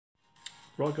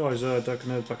Right guys,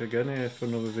 Dokkan back again here for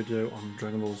another video on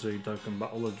Dragon Ball Z Dokkan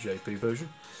Battle, the JP version.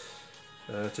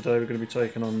 Today we're going to be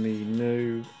taking on the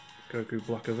new Goku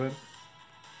Black event.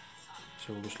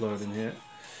 So we'll just load in here.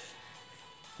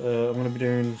 I'm going to be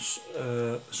doing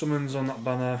summons on that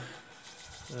banner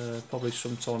probably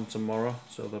sometime tomorrow,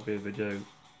 so there'll be a video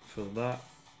for that.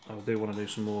 I do want to do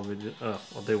some more video.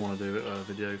 I do want to do a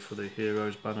video for the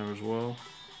Heroes banner as well.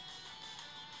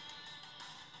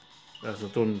 As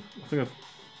I've done, I think I've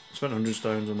spent 100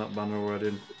 stones on that banner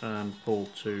already and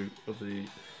pulled 2 of the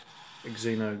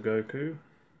Xeno Goku.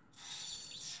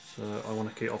 So I want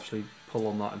to keep obviously pull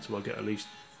on that until I get at least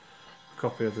a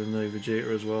copy of the new Vegeta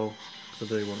as well.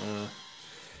 Because I do want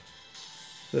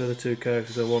they're the 2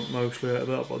 characters I want mostly out of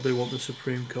that, but I do want the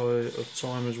Supreme Kai of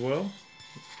Time as well.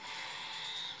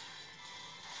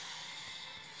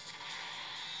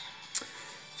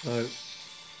 So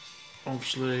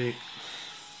obviously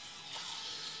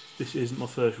this isn't my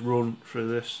first run through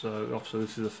this, so obviously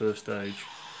this is the first stage,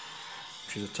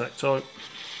 which is attack type.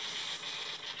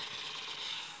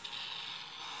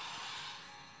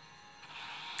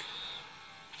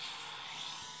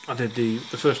 I did the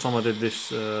first time I did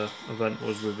this event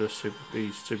was with the Super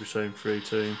Saiyan 3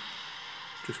 team,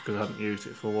 just because I hadn't used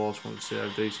it for a while, just wanted to see how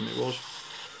decent it was.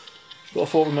 But I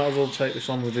thought we might as well take this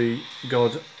on with the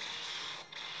God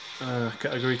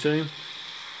category team.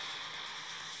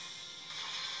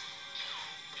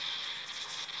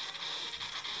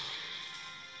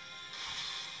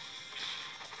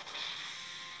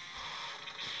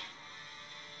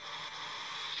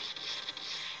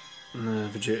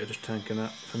 And Vegeta just tanking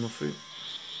that for nothing.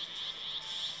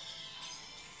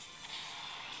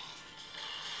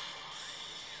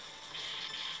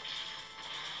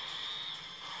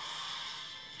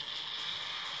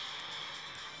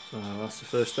 So that's the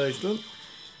first stage done.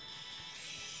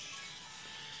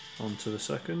 On to the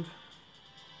second.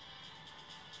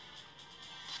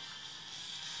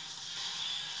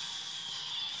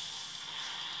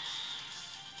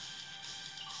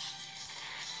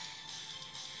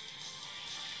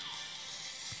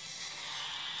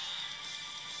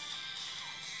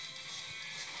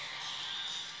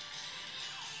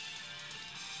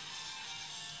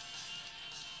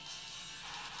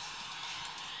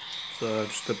 So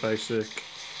just a basic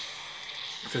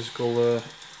physical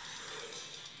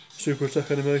super attack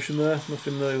animation there,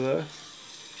 nothing new there.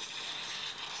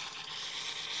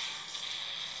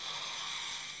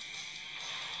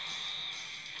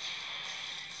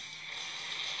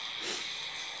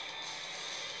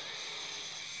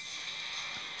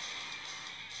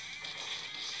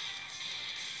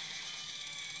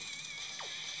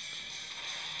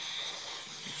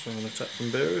 So I'm going to attack from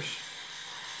Beerus,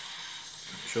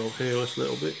 which will heal us a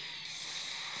little bit.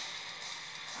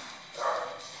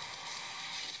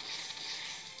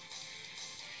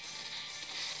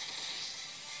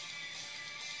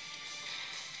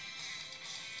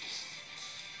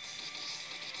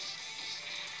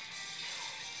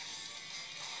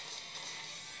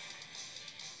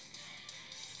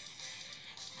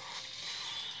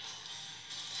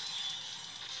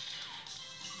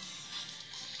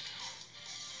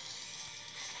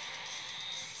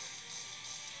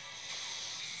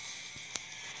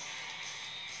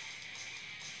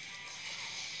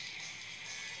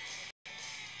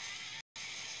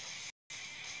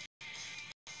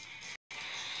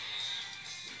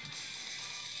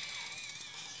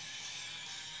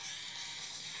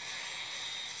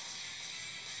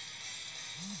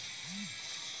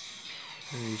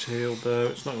 He's healed though,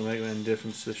 it's not going to make any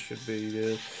difference, this should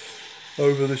be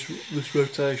over this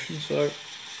rotation, so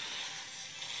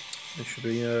this should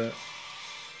be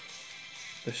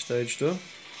this stage done.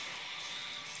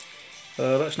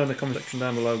 Let us know in the comment section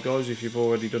down below guys if you've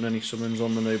already done any summons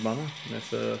on the new banner, and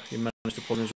if you managed to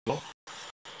pull in as well.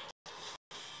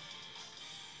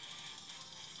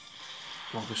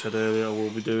 Like I said earlier, I will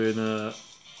be doing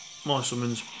my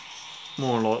summons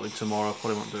more than likely tomorrow,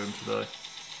 probably won't do them today.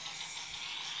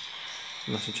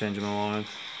 Unless I change my mind.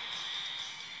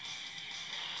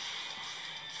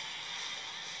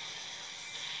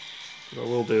 But I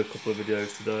will do a couple of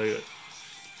videos today.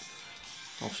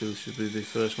 Obviously this should be the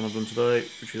first one I've done today,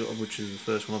 which is the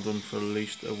first one I've done for at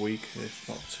least a week, if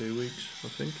not 2 weeks, I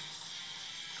think.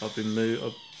 I've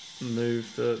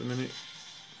moved at the minute,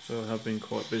 so I have been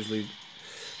quite busy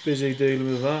dealing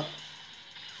with that.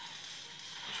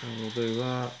 So we'll do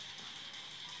that.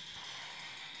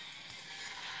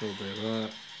 We'll do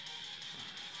that.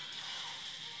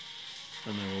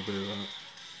 And then we'll do that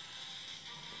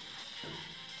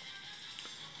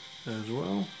as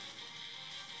well.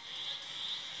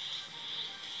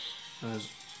 As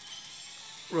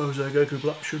Goku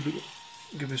Black should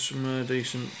give us some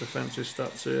decent defensive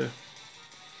stats here,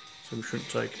 so we shouldn't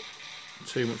take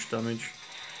too much damage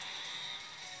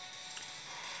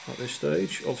at this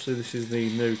stage. Obviously this is the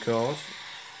new card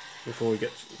before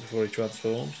he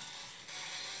transforms,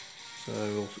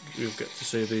 so you'll get to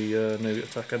see the new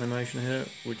attack animation here,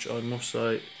 which I must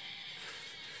say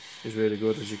is really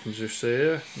good, as you can just see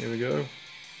here. Here we go.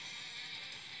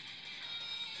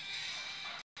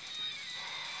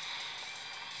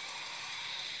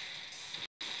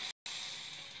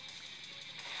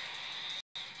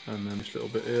 And then this little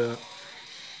bit here.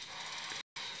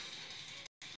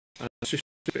 And it's just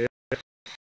a bit here.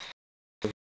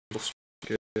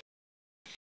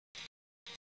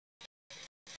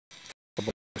 A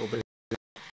little bit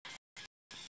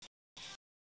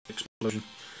explosion.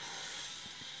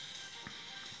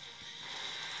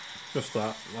 Just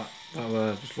that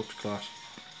just looks class.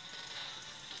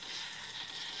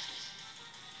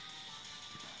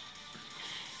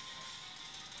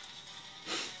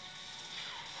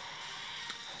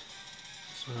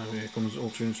 So here comes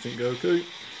Ultra Instinct Goku.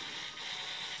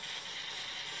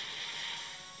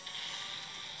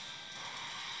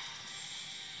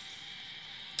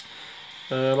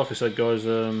 Like I said, guys, I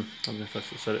don't know if I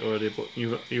said it already, but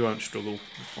you won't struggle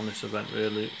on this event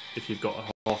really if you've got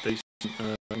a half decent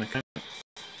account.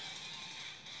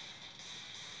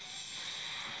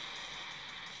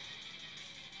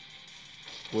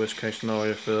 Worst case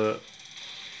scenario for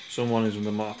someone who's in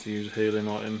the might have to use a healing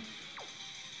item.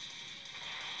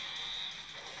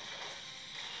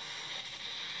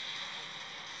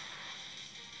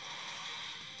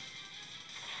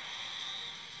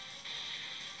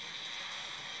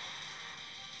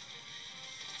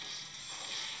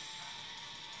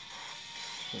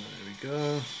 So there we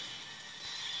go.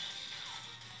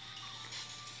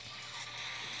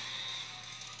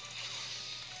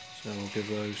 So we'll give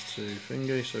those to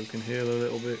Fingy so we can heal a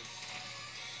little bit.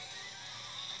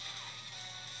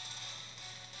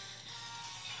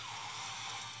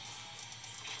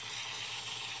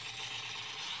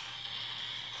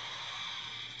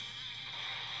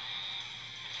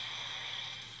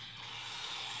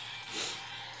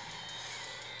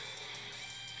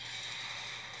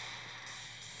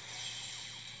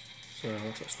 So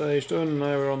that's that stage done.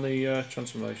 Now we're on the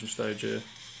transformation stage here.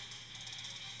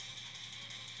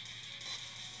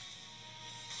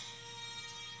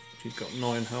 She's got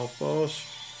 9 health bars.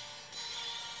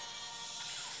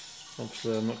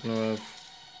 Obviously I'm not going to have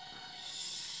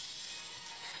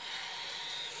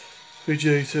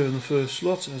Vegeta in the first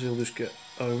slot, as he'll just get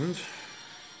owned.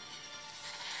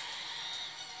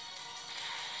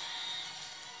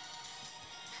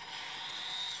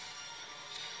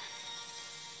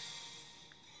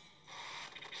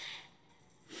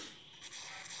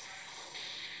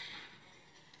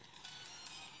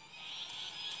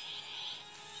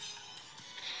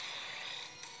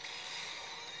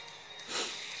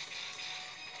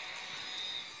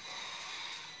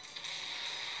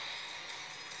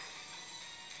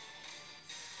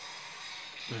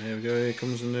 Here we go, here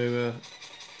comes the new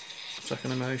attack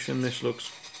animation. This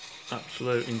looks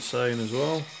absolutely insane as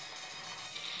well.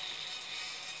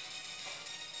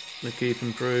 They keep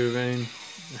improving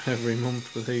every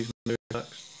month with these new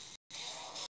attacks.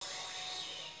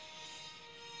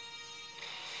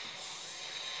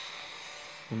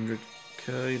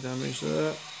 $100k damage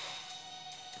there.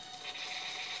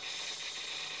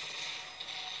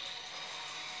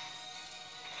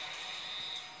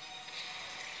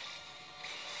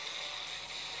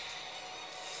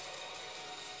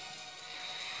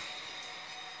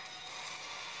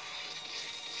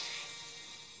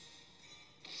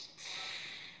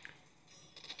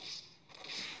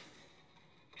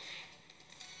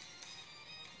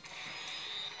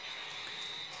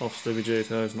 Obviously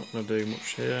Vegeta is not going to do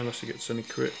much here unless he gets any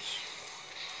crits.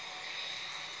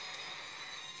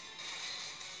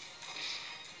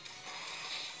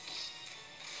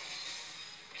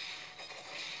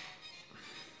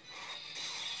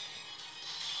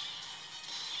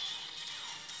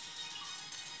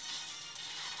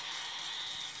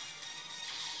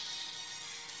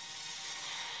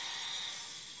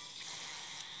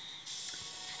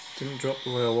 Didn't drop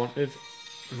the way I wanted,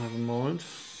 never mind.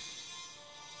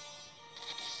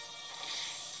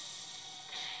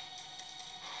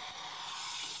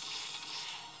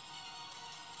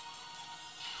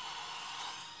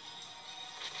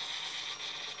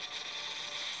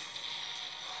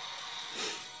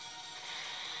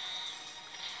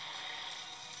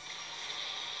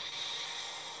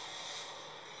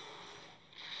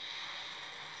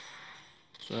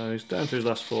 So he's down to his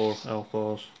last 4 health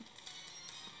bars.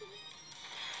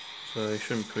 So he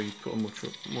shouldn't be putting much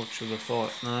of a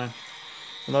fight now.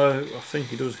 Although I think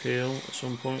he does heal at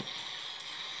some point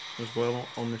as well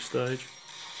on this stage.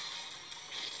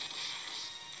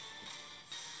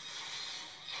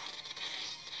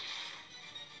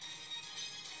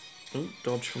 Oh,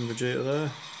 dodge from Vegeta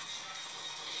there.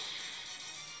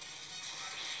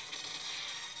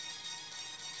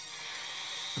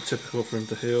 Typical for him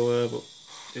to heal there, but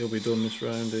he'll be done this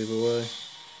round either way.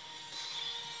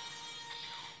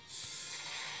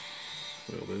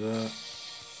 We'll be there.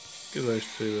 Give those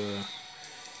to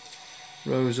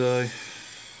Rose. I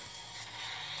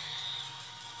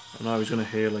know he's going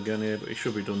to heal again here, but he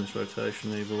should be done this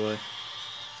rotation either way.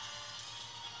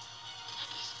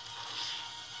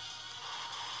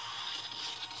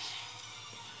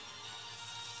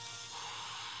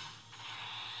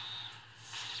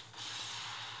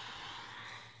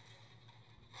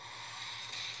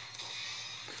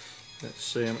 Let's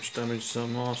see how much damage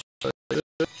some last.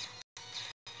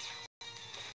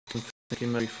 I'm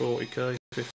thinking maybe 40k,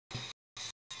 50.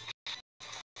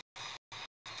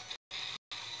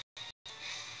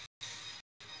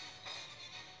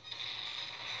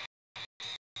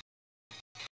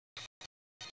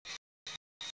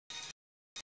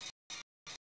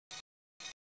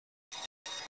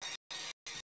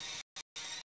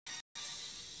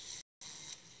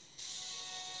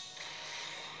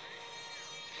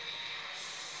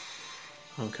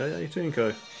 Okay,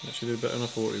 18k. Actually did better than I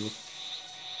thought he would.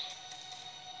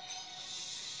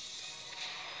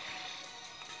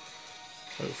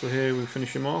 Hopefully here we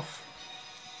finish him off.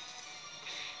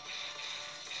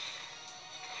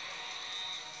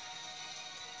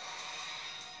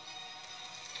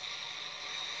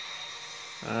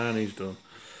 And he's done.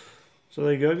 So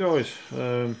there you go, guys.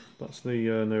 That's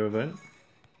the new event.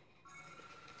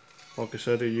 Like I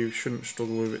said, you shouldn't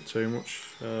struggle with it too much.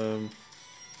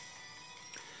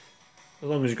 As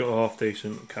long as you've got a half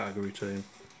decent category team.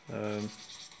 And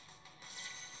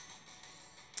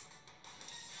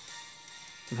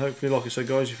hopefully, like I said,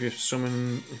 guys, if you're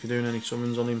doing any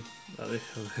summons on him at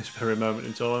this very moment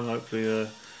in time, hopefully,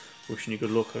 wishing you good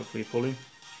luck. Hopefully, you pull him.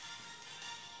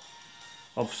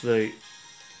 Obviously,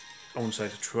 I wouldn't say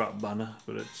it's a trap banner,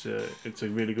 but it's a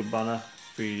really good banner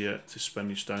for you to spend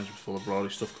your stones before the Brawly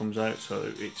stuff comes out.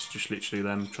 So it's just literally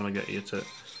them trying to get you to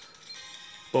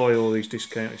buy all these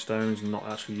discounted stones and not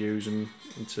actually use them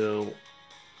until,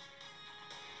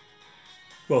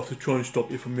 well, to try and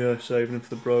stop you from saving them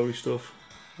for the Brawly stuff.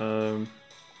 So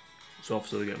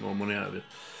obviously they get more money out of it.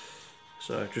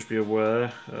 So just be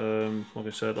aware. Like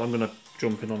I said, I'm going to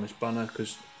jump in on this banner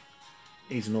because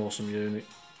he's an awesome unit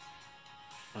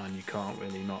and you can't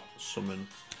really not summon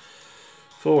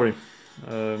for him.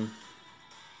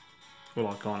 Well,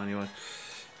 I can't anyway.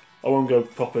 I won't go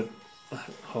proper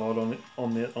hard on it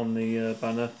on the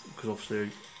banner because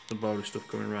obviously the Brawly stuff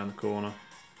coming around the corner.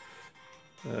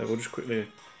 We'll just quickly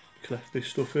collect this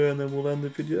stuff here and then we'll end the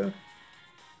video.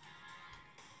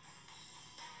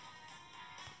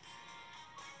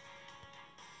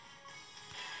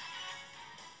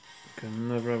 Can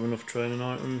never have enough training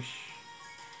items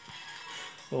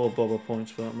or bobber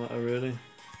points for that matter, really.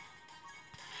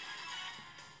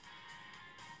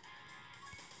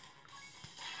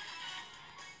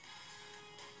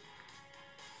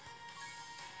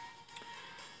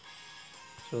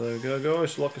 So there we go,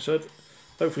 guys. Like I said,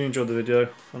 hopefully you enjoyed the video.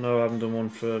 I know I haven't done one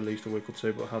for at least a week or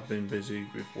two, but I have been busy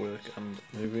with work and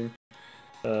moving.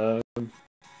 But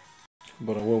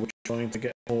I will be trying to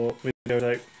get more videos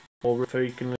out more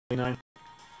frequently now.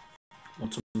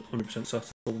 Want some 100%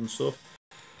 settled and stuff.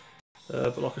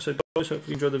 But like I said, guys, hopefully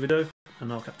you enjoyed the video,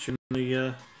 and I'll catch you in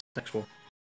the next one.